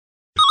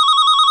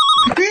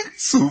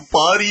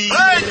सुपारी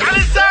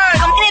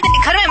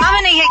घर में मामा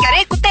नहीं है क्या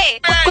रे? कुत्ते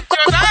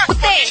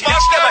कुत्ते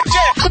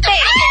कुत्ते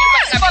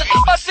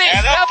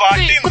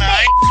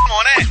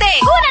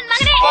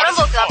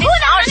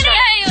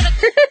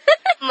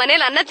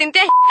ಮನೇಲಿ ಅನ್ನ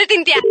ತಿಂತ್ಯಾ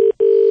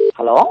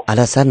Hello?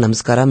 Hello sir,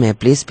 namaskara. May I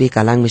please speak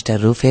along Mr.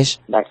 Rufesh?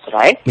 That's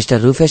right. Mr.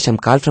 Rufesh, I'm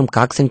called from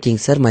Cox and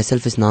Kings, sir.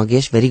 Myself is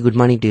Nagesh. Very good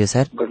morning to you,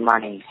 sir. Good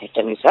morning.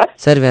 Tell me, sir.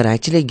 Sir, we are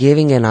actually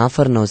giving an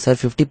offer now, sir.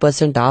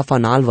 50% off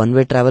on all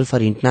one-way travel for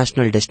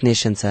international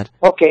destinations, sir.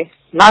 Okay.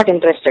 Not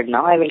interested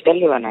now. I will tell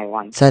you when I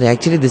want. Sir,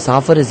 actually this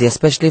offer is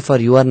especially for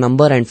your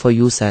number and for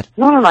you, sir.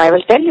 No. I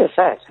will tell you,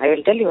 sir. I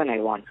will tell you when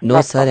I want.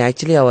 No, sir.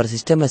 Actually, our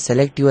system has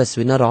select you as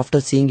winner after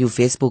seeing you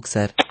Facebook,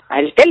 sir.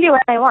 I will tell you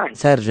when I want.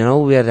 Sir,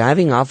 we are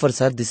having offer,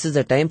 sir. This is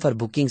the time for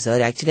booking, sir.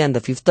 Actually, on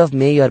the 5th of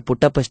May, you are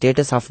put up a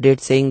status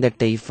update saying that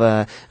if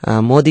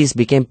Modi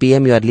became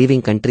PM, you are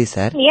leaving country,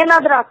 sir.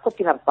 ಏನಾದ್ರೂ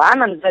ಹಾಕೋತೀನಪ್ಪ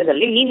ನನ್ನ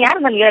ಜಾಗದಲ್ಲಿ ನೀನ್ ಯಾರು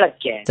ನನ್ಗೆ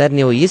ಹೇಳಕ್ಕೆ? Sir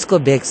ನೀವು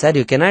ಈಸ್ಕೋಬೇಕು sir.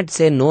 You cannot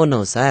say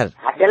no sir.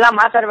 ಅದೆಲ್ಲ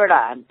ಮಾತಾಡಬೇಡ.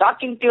 I am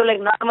talking to you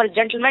like normal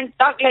gentleman.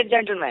 Talk like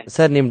gentleman.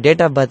 Sir ನಿಮ್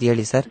ಡೇಟ್ ಆಫ್ ಬರ್ತ್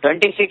ಹೇಳಿ sir.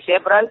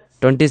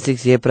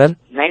 26 April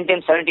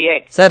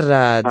 1978. Sir,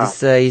 this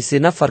is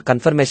enough for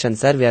confirmation,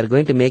 sir. We are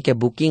going to make a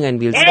booking and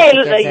we'll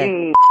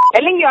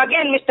telling you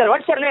again, Mr.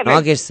 What's your name?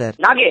 Nagesh sir.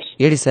 Nagesh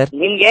ಹೇಳಿ sir.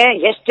 ನಿಮ್ಗೆ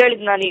ಎಷ್ಟು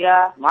ಹೇಳಿದ್ ನಾನೀಗ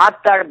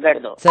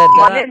ಮಾತಾಡ್ಬೇಡ್ದು.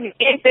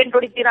 ಏನ್ paint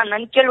ಹೊಡಿತೀರಾ?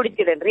 ನನ್ ಕೇಳಿ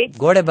ಹೊಡಿತೀರೇನ್ರಿ?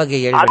 ಗೋಡೆ ಬಗ್ಗೆ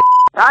ಹೇಳಿ.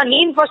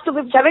 ನೀನ್ ಫಸ್ಟ್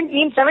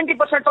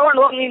 70% ತಗೊಂಡು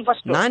ಹೋಗಿ. ನೀನ್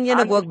ಫಸ್ಟ್. ನಾನ್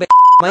ಏನಕ್ಕೆ ಹೋಗ್ಬೇಕು?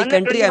 My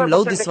country I am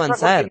love this one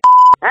sir.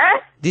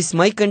 This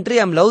my country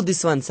I am love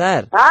this one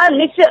sir.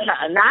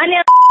 ನಾನೇ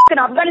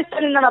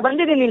ಅಫ್ಘಾನಿಸ್ತಾನ ನಾನು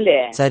ಬಂದಿದ್ದೀನಿ ಇಲ್ಲಿ.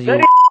 Sir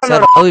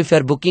how if you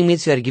are booking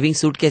means you are giving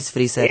suitcase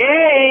free, sir.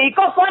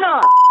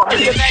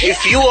 If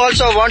you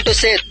also want to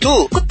say tu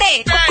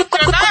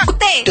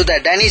to the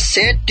Danish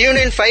Sait, tune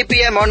in 5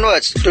 p.m.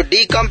 onwards to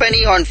D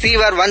Company on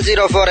Fever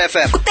 104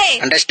 FM.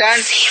 Understand?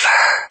 Fever.